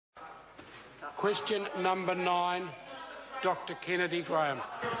Question number 9, Dr. Kennedy Graham.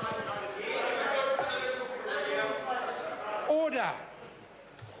 Order.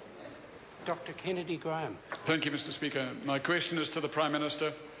 Dr. Kennedy Graham. Thank you, Mr. Speaker. My question is to the Prime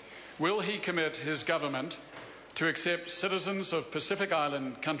Minister. Will he commit his government to accept citizens of Pacific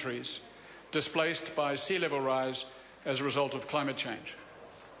Island countries displaced by sea level rise as a result of climate change?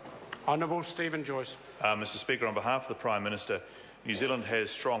 Honourable Stephen Joyce. Mr. Speaker, on behalf of the Prime Minister, New Zealand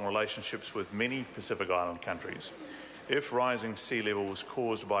has strong relationships with many Pacific Island countries. If rising sea levels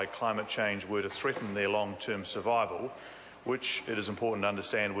caused by climate change were to threaten their long-term survival, which it is important to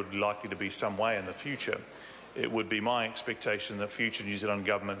understand would be likely to be some way in the future, it would be my expectation that future New Zealand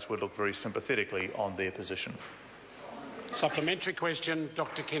governments would look very sympathetically on their position. Supplementary question,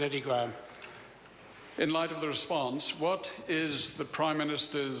 Dr. Kennedy Graham. In light of the response, what is the Prime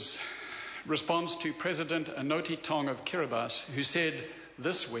Minister's response to President Anoti Tong of Kiribati, who said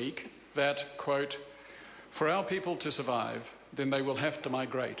this week that, quote, "For our people to survive, then they will have to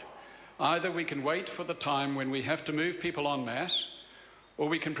migrate. Either we can wait for the time when we have to move people en masse, or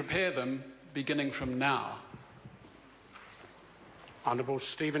we can prepare them beginning from now." Honourable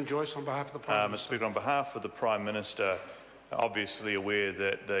Stephen Joyce on behalf of the Prime Minister. Mr. Speaker, on behalf of the Prime Minister, obviously aware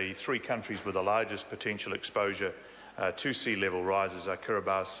that the 3 countries with the largest potential exposure to sea level rises are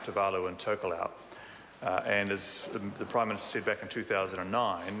Kiribati, Tuvalu and Tokelau. And as the Prime Minister said back in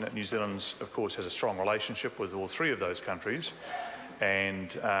 2009, New Zealand, of course, has a strong relationship with all 3 of those countries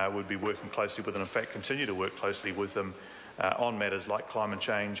and would be working closely with them, in fact continue to work closely with them on matters like climate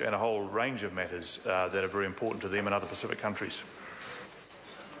change and a whole range of matters that are very important to them and other Pacific countries.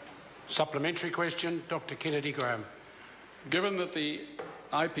 Supplementary question, Dr. Kennedy Graham. Given that the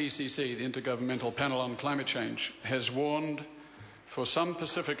IPCC, the Intergovernmental Panel on Climate Change, has warned for some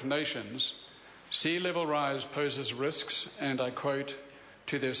Pacific nations, sea level rise poses risks, and I quote,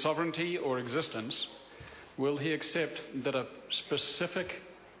 to their sovereignty or existence, will he accept that a specific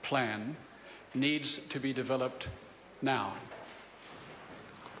plan needs to be developed now?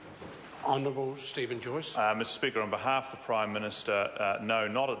 Honourable Stephen Joyce. Mr. Speaker, on behalf of the Prime Minister, no,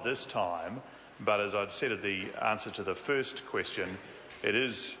 not at this time, but as I'd said at the answer to the first question, it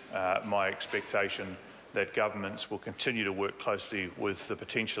is my expectation that governments will continue to work closely with the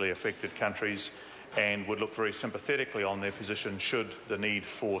potentially affected countries and would look very sympathetically on their position should the need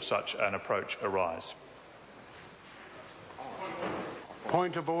for such an approach arise.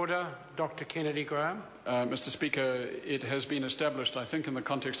 Point of order, Dr. Kennedy Graham. Mr. Speaker, it has been established, I think in the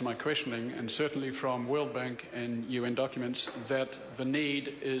context of my questioning, and certainly from World Bank and UN documents, that the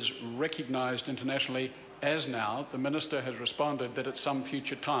need is recognised internationally as now. The Minister has responded that at some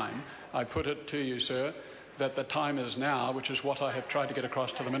future time. I put it to you, sir, that the time is now, which is what I have tried to get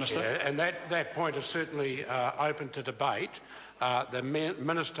across to the Minister. Yeah, and that point is certainly open to debate. The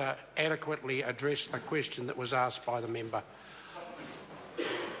Minister adequately addressed a question that was asked by the member.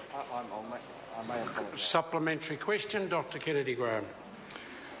 Supplementary question, Dr. Kennedy Graham.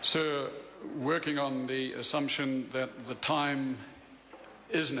 Sir, working on the assumption that the time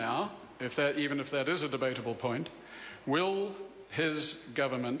is now, even if that is a debatable point, will his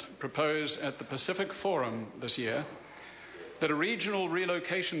government propose at the Pacific Forum this year that a regional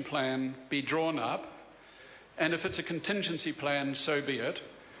relocation plan be drawn up, and if it's a contingency plan, so be it,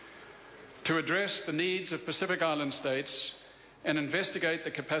 to address the needs of Pacific Island states and investigate the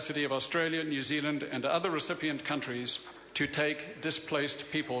capacity of Australia, New Zealand and other recipient countries to take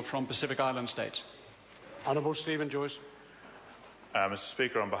displaced people from Pacific Island states? Honourable Stephen Joyce. Mr.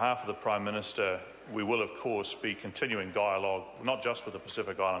 Speaker, on behalf of the Prime Minister, we will of course be continuing dialogue not just with the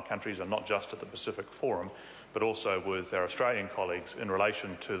Pacific Island countries and not just at the Pacific Forum, but also with our Australian colleagues in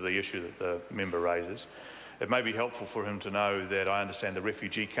relation to the issue that the member raises. It may be helpful for him to know that I understand the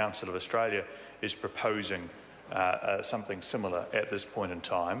Refugee Council of Australia is proposing something similar at this point in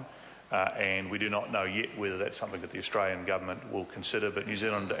time, and we do not know yet whether that's something that the Australian government will consider, but New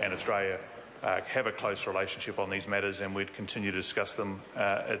Zealand and Australia have a close relationship on these matters and we'd continue to discuss them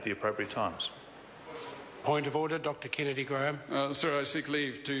at the appropriate times. Point of order, Dr. Kennedy Graham. Sir, I seek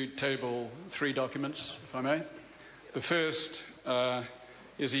leave to table 3 documents, if I may. The first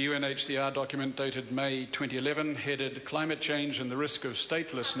is a UNHCR document dated May 2011, headed Climate Change and the Risk of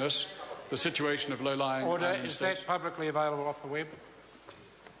Statelessness, the situation of low-lying island is states. that publicly available off the web?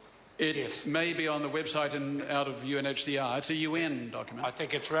 It may be on the website and out of UNHCR. It's a UN document. I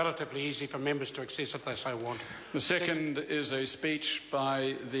think it's relatively easy for members to access if they so want. The second is a speech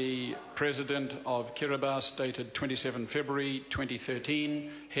by the President of Kiribati dated 27 February 2013,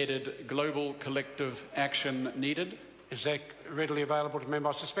 headed Global Collective Action Needed. Is that readily available to member?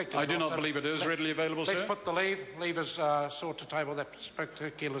 I suspect it's I do not believe it is readily available, sir. Let's put the leave. Leavers sought to table that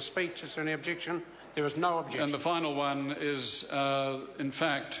particular speech. Is there any objection? There is no objection. And the final one is, in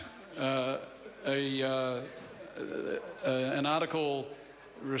fact, an article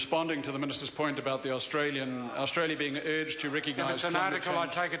responding to the Minister's point about the Australia being urged to recognise. If it's an article, I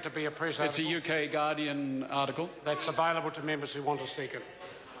take it to be a press article. It's a UK Guardian article. That's available to members who want a second.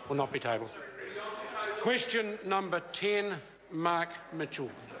 Will not be tabled. Question number 10, Mark Mitchell.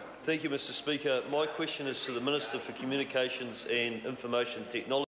 Thank you, Mr. Speaker. My question is to the Minister for Communications and Information Technology.